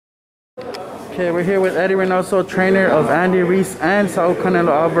Okay, we're here with Eddy Reynoso, trainer of Andy Ruiz and Saul Canelo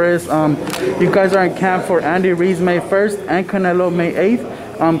Alvarez. You guys are in camp for Andy Ruiz May 1st and Canelo May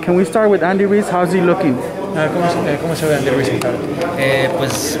 8th. Can we start with Andy Ruiz? How's he looking? ¿Cómo se ve Andy Ruiz?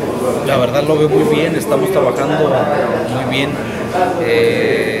 Pues la verdad lo veo muy bien, estamos trabajando muy bien,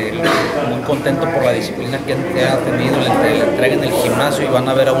 muy contento por la disciplina que ha tenido, la entrega en el gimnasio, y van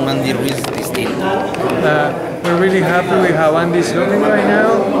a ver a un Andy Ruiz distinto. We're really happy with how Andy's looking right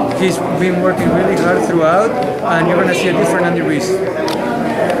now. He's been working really hard throughout, and you're going to see a different Andy Ruiz.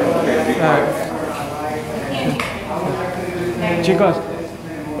 Chicos.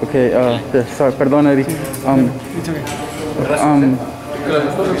 Okay, sorry, perdón, Eddy. It's okay.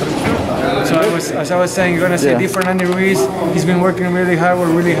 So as I was saying, you're going to see a different Andy Ruiz. He's been working really hard.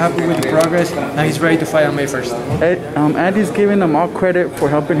 We're really happy with the progress, and he's ready to fight on May 1st. Andy's giving him all credit for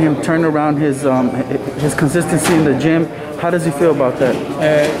helping him turn around his consistency in the gym. How does he feel about that?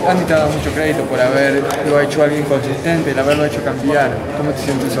 Andy te ha dado mucho crédito por haberlo hecho alguien consistente, el haberlo hecho cambiar. ¿Cómo te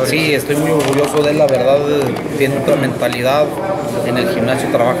sientes sobre eso? Sí, estoy muy orgulloso de él, la verdad. Tiene otra mentalidad. En el gimnasio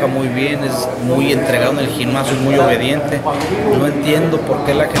trabaja muy bien, es muy entregado en el gimnasio, es muy obediente. No entiendo por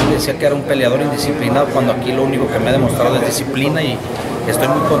qué la gente decía que era un peleador indisciplinado, cuando aquí lo único que me ha demostrado es disciplina, y estoy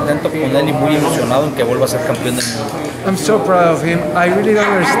muy contento con él y muy ilusionado en que vuelva a ser campeón del mundo. I'm so proud of him. I really don't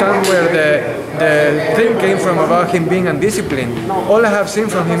understand where the thing came from about him being undisciplined. All I have seen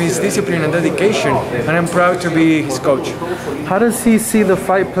from him is discipline and dedication, and I'm proud to be his coach. How does he see the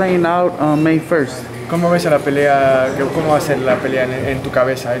fight playing out on May 1st? ¿Cómo ves a la pelea? ¿Cómo va a ser la pelea en tu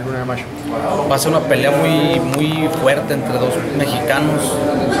cabeza el 1 de mayo? Va a ser una pelea muy fuerte entre dos mexicanos,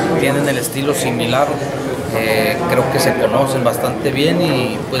 tienen el estilo similar, creo que se conocen bastante bien,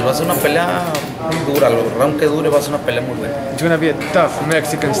 y pues va a ser una pelea muy dura, lo round que dure va a ser una pelea muy buena. It's going to be a tough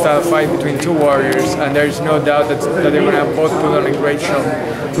Mexican style fight between two warriors, and there's no doubt that they're going to both put on a great show.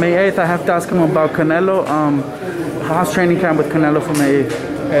 May 8th, I have to ask him about Canelo. How's training camp with Canelo for May 8th?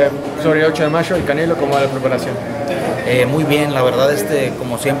 Sobre el 8 de mayo, el Canelo, ¿cómo va la preparación? Muy bien, la verdad,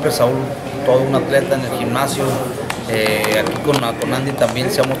 como siempre, Saúl, todo un atleta en el gimnasio. Aquí con Andy también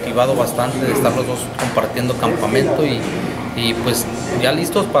se ha motivado bastante de estar los dos compartiendo campamento, y pues ya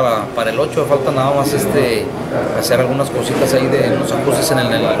listos para el 8. Falta nada más hacer algunas cositas ahí de unos ajustes en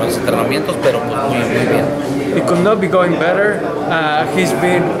los entrenamientos, pero pues muy bien. It could not be going better. He's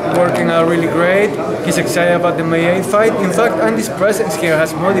been working out really great. He's excited about the May 8th fight. In fact, Andy's presence here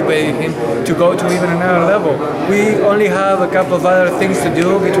has motivated him to go to even another level. We only have a couple of other things to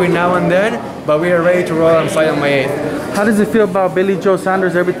do between now and then, but we are ready to roll and fight on May 8th. How does it feel about Billy Joe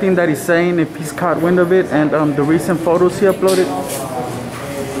Saunders, everything that he's saying, if he's caught wind of it, and the recent photos he uploaded?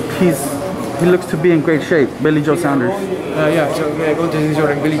 He looks to be in great shape, Billy Joe Saunders. ¿Cómo te dices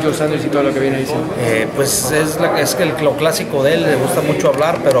sobre Billy Joe Saunders y todo lo que viene diciendo? Pues es que lo clásico de él, le gusta mucho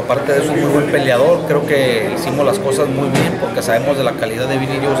hablar, pero aparte de eso es muy buen peleador. Creo que hicimos las cosas muy bien porque sabemos de la calidad de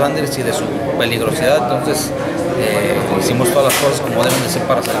Billy Joe Saunders y de su peligrosidad, entonces hicimos todas las cosas como deben de ser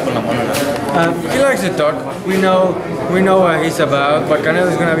para salir con la mano en alto. He likes to talk. We know what he's about, but Canelo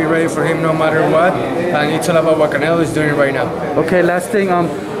is going to be ready for him no matter what, and it's all about what Canelo is doing right now. Okay, last thing,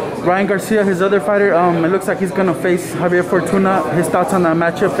 Ryan Garcia, his other fighter, it looks like he's going to face Javier Fortuna. His thoughts on that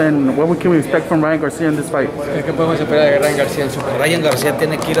matchup, and what can we expect from Ryan Garcia in this fight? ¿Qué podemos esperar de Ryan Garcia en su fight? Ryan Garcia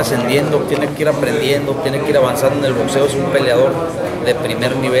tiene que ir ascendiendo, tiene que ir aprendiendo, tiene que ir avanzando en el boxeo. Es un peleador de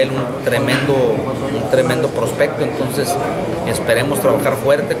primer nivel, un tremendo prospecto, entonces esperemos trabajar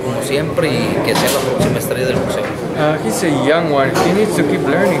fuerte como siempre y que sea la próxima estrella del boxeo. He's a young one. He needs to keep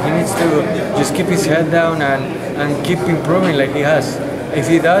learning. He needs to just keep his head down and keep improving like he has. If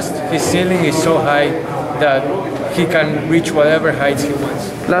he does, his ceiling is so high that he can reach whatever heights he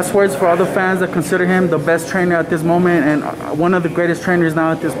wants. Last words for all the fans that consider him the best trainer at this moment and one of the greatest trainers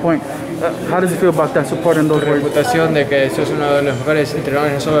now at this point. How does it feel about that support and those words? Reputación de que sos uno de los mejores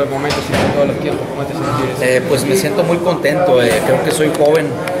entrenadores en esos momentos y en todos los tiempos. ¿Cómo te sientes? Pues me siento muy contento. Creo que soy joven.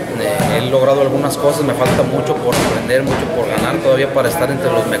 He logrado algunas cosas, me falta mucho por aprender, mucho por ganar todavía para estar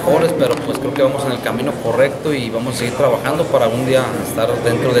entre los mejores, pero pues creo que vamos en el camino correcto y vamos a seguir trabajando para algún día estar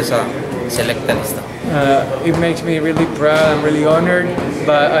dentro de esa selecta lista. It makes me really proud, I'm really honored,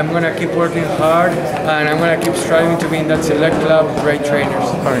 but I'm going to keep working hard and I'm going to keep striving to be in that select club of great trainers.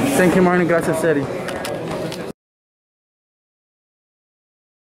 All right. Thank you, Martin. Gracias, Eddy.